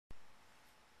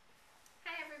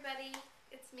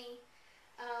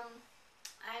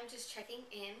just checking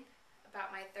in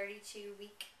about my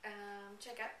 32-week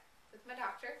checkup with my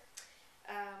doctor.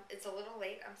 It's a little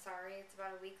late, I'm sorry, it's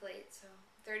about a week late, so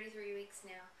 33 weeks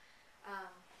now.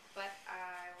 But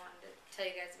I wanted to tell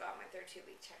you guys about my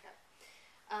 32-week checkup.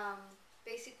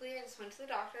 Basically, I just went to the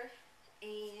doctor,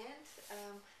 and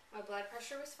my blood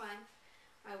pressure was fine.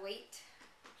 My weight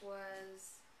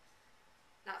was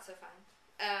not so fine.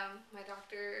 My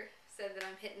doctor said that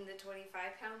I'm hitting the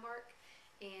 25-pound mark,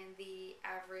 and the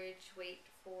average weight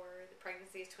for the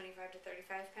pregnancy is 25 to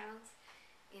 35 pounds.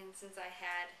 And since I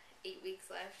had 8 weeks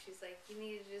left, she's like, you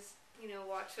need to just,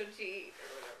 watch what you eat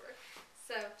or whatever.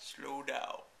 So slow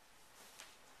down.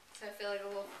 So I feel like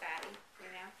a little fatty,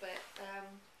 but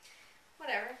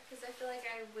whatever, because I feel like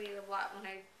I weighed a lot when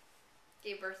I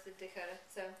gave birth to Dakota,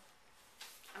 so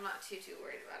I'm not too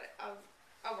worried about it.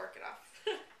 I'll work it off.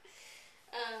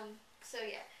 So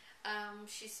yeah,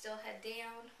 she's still head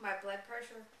down. My blood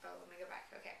pressure, let me go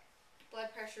back. Okay, blood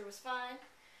pressure was fine.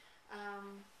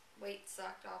 Weight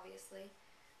sucked, obviously.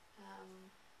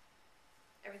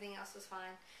 Everything else was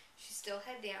fine. She's still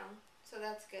head down, so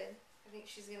that's good. I think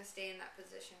she's gonna stay in that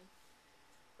position.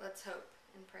 Let's hope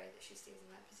and pray that she stays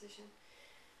in that position.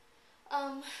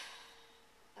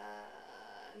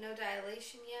 No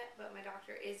dilation yet, but my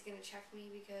doctor is gonna check me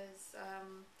because I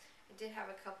did have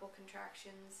a couple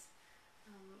contractions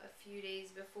a few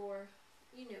days before.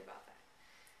 You knew about that.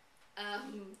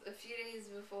 A few days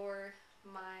before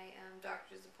my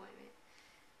doctor's appointment.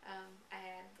 I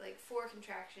had like 4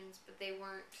 contractions, but they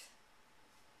weren't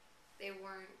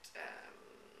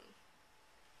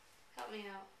help me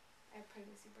out. I have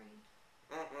pregnancy brain.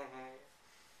 They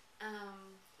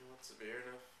weren't severe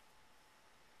enough?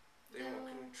 They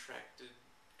weren't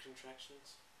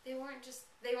contractions? They weren't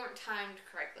timed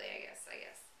correctly, I guess.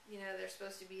 They're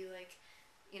supposed to be like,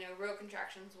 real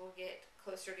contractions will get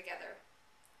closer together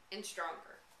and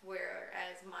stronger,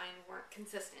 whereas mine weren't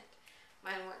consistent.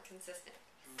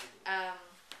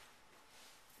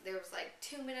 There was like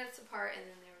 2 minutes apart, and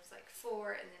then there was like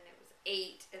 4, and then it was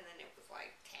 8, and then it was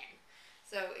like 10.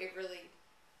 So it was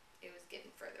getting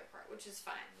further apart, which is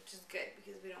fine, which is good,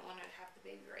 because we don't want to have the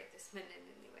baby right this minute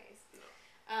anyways.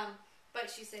 No. But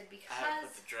she said because... I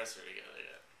haven't put the dresser together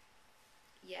yet.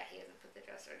 Yeah, he hasn't put the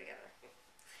dresser together.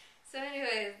 So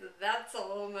anyways, that's a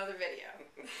whole nother video.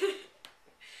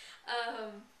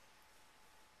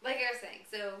 Like I was saying,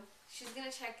 so she's going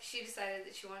to check, she decided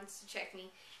that she wants to check me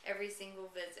every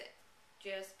single visit.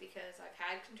 Just because I've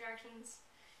had contractions.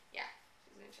 Yeah,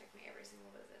 she's going to check me every single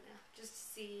visit now. Just to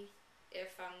see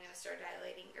if I'm going to start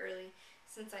dilating early.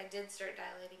 Since I did start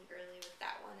dilating early with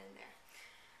that one in there.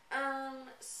 I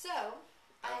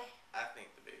think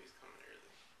the baby's coming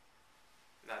early.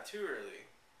 Not too early,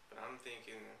 but I'm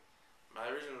thinking my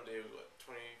original day was what,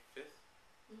 25th?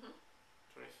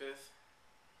 25th?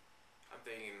 I'm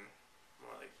thinking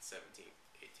more like 17th,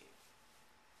 18th.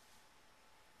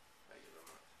 I give it a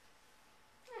month.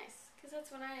 Nice, because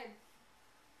that's when I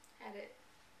had it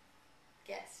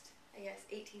guessed. I guess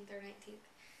 18th or 19th.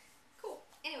 Cool.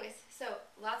 Anyways, so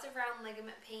lots of round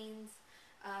ligament pains,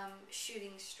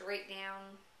 shooting straight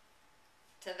down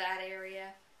to that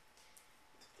area.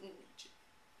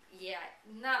 Yeah,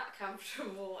 not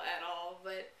comfortable at all,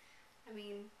 but I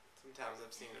mean... Sometimes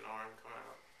I've seen an arm come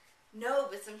out. No,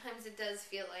 but sometimes it does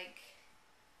feel like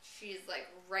she's like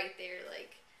right there,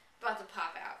 like about to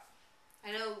pop out.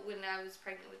 I know when I was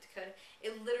pregnant with Dakota,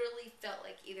 it literally felt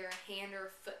like either a hand or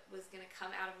a foot was going to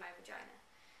come out of my vagina.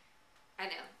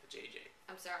 I know. The JJ.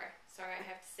 I'm sorry. Sorry I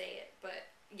have to say it, but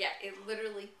yeah, it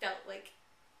literally felt like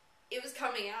it was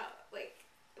coming out, like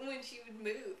when she would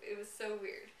move. It was so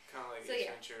weird. Kind of like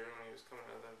Ventura when he was coming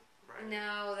out of the right.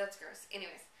 No, that's gross.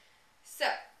 Anyways, so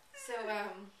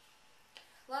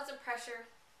lots of pressure,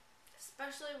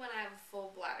 especially when I have a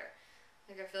full bladder.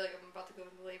 Like I feel like I'm about to go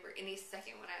into labor any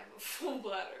second when I have a full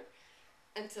bladder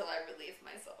until I relieve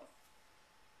myself.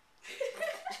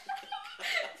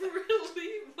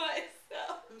 Relieve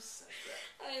myself. Who said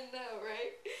that? I know,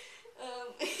 right?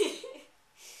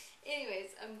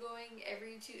 Anyways, I'm going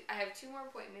I have 2 more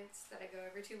appointments that I go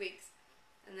every 2 weeks,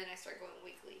 and then I start going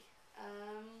weekly.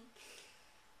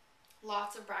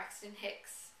 Lots of Braxton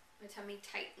Hicks. My tummy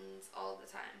tightens all the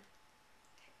time.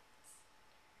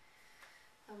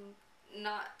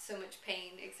 Not so much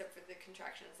pain except for the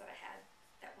contractions that I had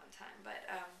that one time, but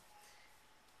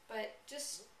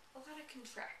just a lot of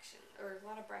contraction, or a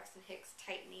lot of Braxton Hicks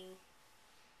tightening.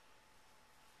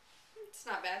 It's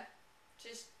not bad.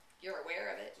 Just you're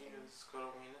aware of it. Do you know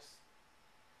scotovenous?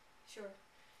 Sure.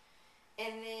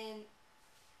 And then,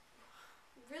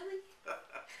 really? Gosh.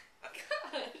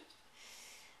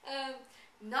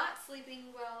 Not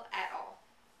sleeping well at all.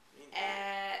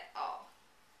 At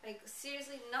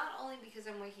seriously, not only because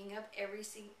I'm waking up every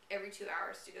 2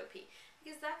 hours to go pee,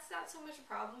 because that's not so much a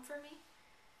problem for me,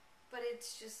 but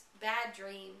it's just bad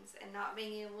dreams and not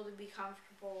being able to be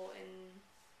comfortable and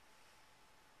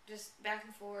just back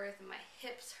and forth, and my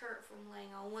hips hurt from laying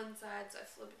on one side, so I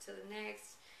flip it to the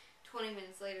next. 20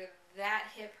 minutes later, that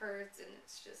hip hurts, and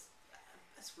it's just...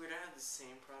 That's weird. I have the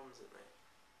same problems at night.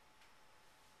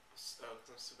 Oh, because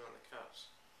I'm sleeping on the couch.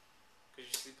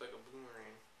 Because you sleep like a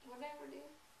boomerang. Whatever, dude.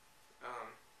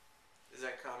 Is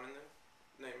that common though?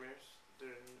 Nightmares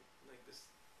during like this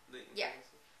late in Yeah.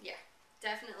 pregnancy? Yeah.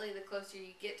 Definitely the closer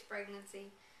you get to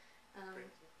pregnancy.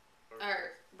 Pregnancy?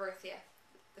 Or birth, yeah.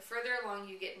 The further along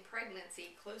you get in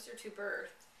pregnancy, closer to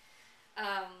birth,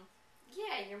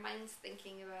 yeah, your mind's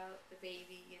thinking about the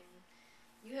baby and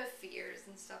you have fears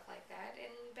and stuff like that,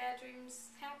 and bad dreams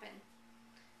happen.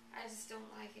 I just don't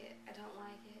like it. I don't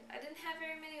like it. I didn't have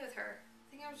very many with her. I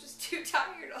think I was just too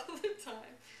tired all the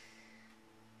time.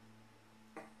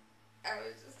 I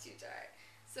was just too tired.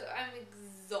 So I'm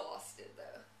exhausted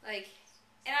though. Like,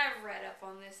 and I've read up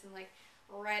on this, and like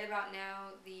right about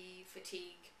now the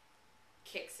fatigue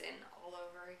kicks in all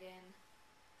over again.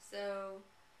 So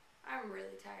I'm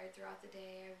really tired throughout the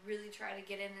day. I really try to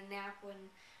get in a nap when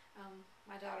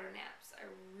my daughter naps. I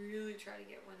really try to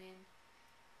get one in.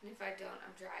 And if I don't,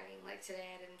 I'm dragging. Like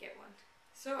today, I didn't get one.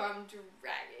 So I'm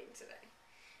dragging today.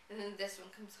 And then this one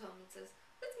comes home and says,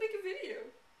 let's make a video.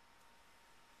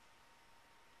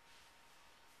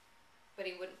 But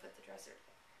he wouldn't put the dresser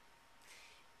together.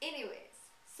 Anyways,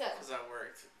 so. Because I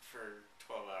worked for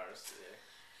 12 hours today.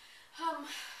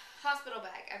 Hospital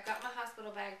bag. I've got my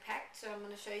hospital bag packed, so I'm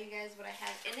going to show you guys what I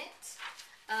have in it.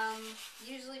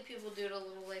 Usually people do it a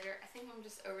little later. I think I'm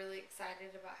just overly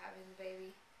excited about having the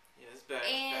baby. Yeah, this bag was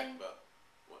packed about,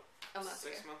 what, a month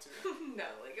 6 ago. months ago? No,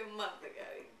 like a month ago,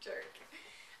 you jerk.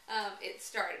 It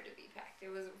started to be packed.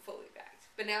 It wasn't fully packed.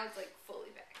 But now it's like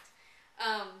fully packed.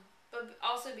 But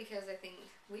also because I think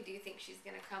we do think she's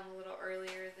going to come a little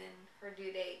earlier than her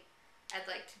due date. I'd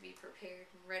like to be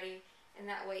prepared and ready. And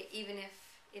that way, even if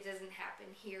it doesn't happen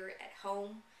here at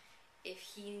home, if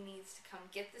he needs to come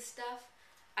get the stuff,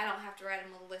 I don't have to write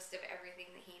him a list of everything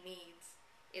that he needs.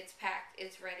 It's packed,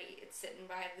 it's ready, it's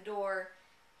sitting by the door.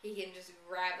 He can just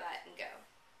grab that and go.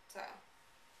 So,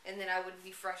 and then I wouldn't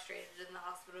be frustrated in the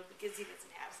hospital because he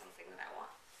doesn't have something that I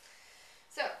want.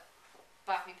 So,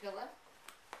 boppy pillow,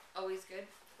 always good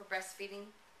for breastfeeding,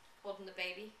 holding the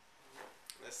baby.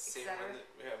 That's the same one that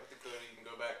we have with Dakota. You can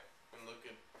go back and look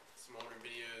at some older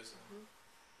videos and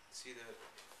see that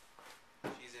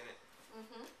she's in it.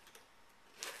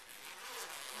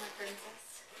 My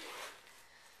princess.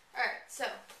 Alright, so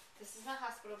this is my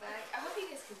hospital bag. I hope you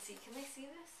guys can see. Can they see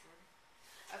this?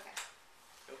 Okay.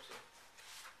 Hope so.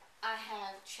 I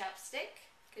have chapstick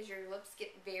because your lips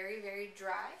get very, very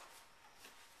dry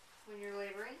when you're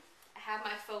laboring. I have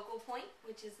my focal point,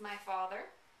 which is my father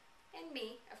and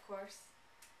me, of course,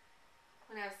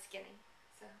 when I was skinny.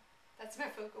 So that's my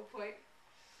focal point.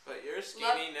 But you're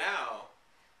skinny now.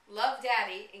 Love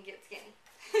daddy and get skinny.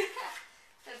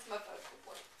 That's my focal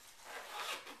point.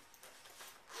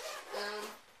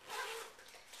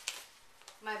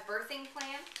 My birthing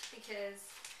plan, because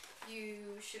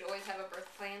you should always have a birth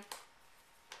plan.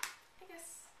 I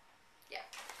guess. Yeah.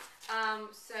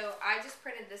 So I just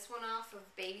printed this one off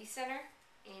of Baby Center,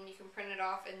 and you can print it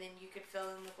off and then you could fill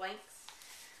in the blanks.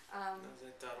 Is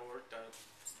it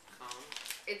 .org.com?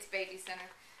 It's Baby Center.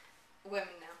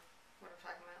 Women know what I'm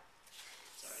talking about.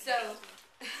 Sorry, so,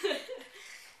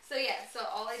 so yeah, so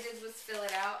all I did was fill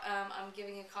it out. I'm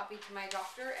giving a copy to my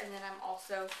doctor, and then I'm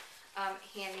also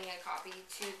handing a copy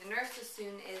to the nurse as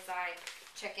soon as I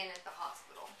check in at the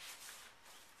hospital.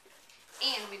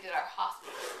 And we did our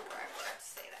hospital tour. I forgot to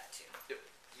say that too. Yep,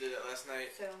 did that last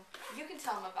night. So you can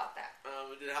tell them about that.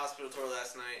 We did a hospital tour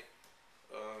last night.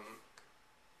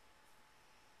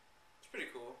 It's pretty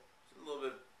cool. It's a little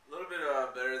bit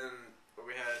better than what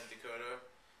we had in Dakota.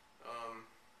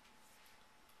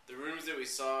 The rooms that we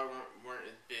saw weren't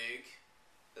as big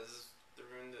as the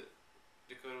room that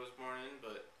Dakota was born in,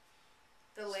 but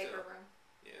the labor room.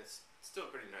 Yeah, it's still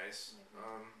pretty nice.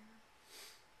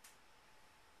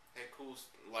 Had cool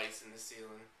lights in the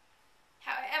ceiling.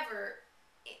 However,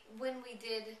 when we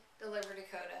did deliver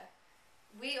Dakota,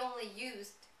 we only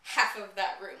used half of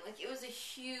that room. Like, it was a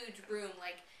huge room.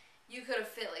 Like, you could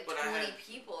have fit like 20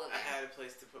 people in there. I had a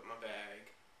place to put my bag.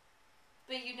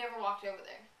 But you never walked over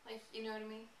there. Like, you know what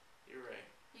I mean? You're right.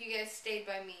 You guys stayed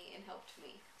by me and helped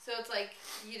me. So it's like,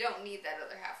 you don't need that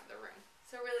other half of the room.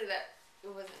 So really it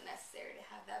wasn't necessary to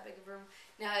have that big of a room.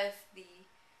 Now if the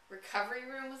recovery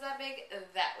room was that big,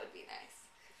 that would be nice.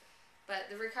 But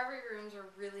the recovery rooms are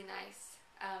really nice.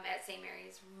 at St.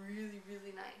 Mary's. Really,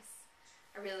 really nice.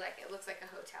 I really like it. It looks like a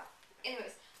hotel.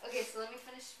 Anyways, okay, so let me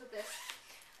finish with this.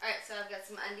 Alright, so I've got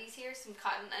some undies here, some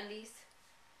cotton undies.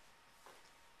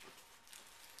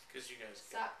 Because you guys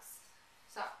Socks.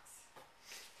 Socks.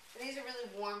 And these are really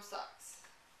warm socks.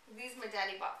 These my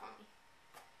daddy bought for me.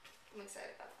 I'm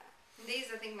excited about that. These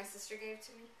I think my sister gave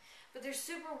to me. But they're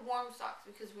super warm socks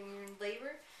because when you're in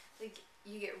labor, like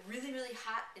you get really, really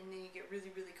hot and then you get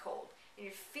really, really cold. And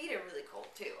your feet are really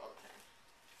cold too all the time.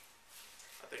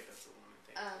 I think that's the woman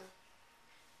thing.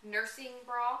 Nursing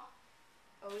bra.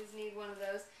 Always need one of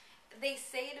those. They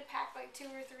say to pack like 2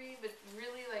 or 3, but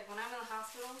really like when I'm in the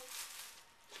hospital,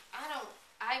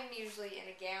 I'm usually in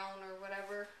a gown or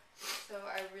whatever, so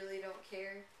I really don't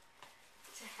care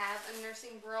to have a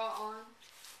nursing bra on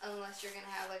unless you're gonna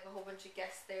have like a whole bunch of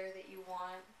guests there that you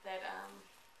want that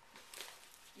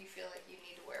you feel like you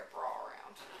need to wear a bra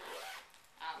around.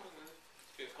 I don't know.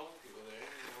 It's good cold people there.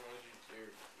 You don't want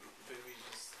your baby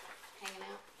just Hanging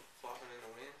out. flopping in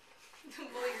the wind.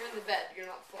 Well, you're in the bed. You're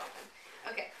not flopping.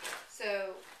 Okay,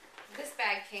 so this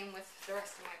bag came with the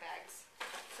rest of my bags,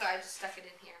 so I just stuck it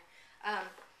in here.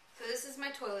 So this is my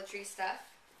toiletry stuff,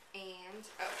 and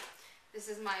this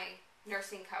is my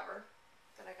nursing cover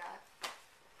that I got.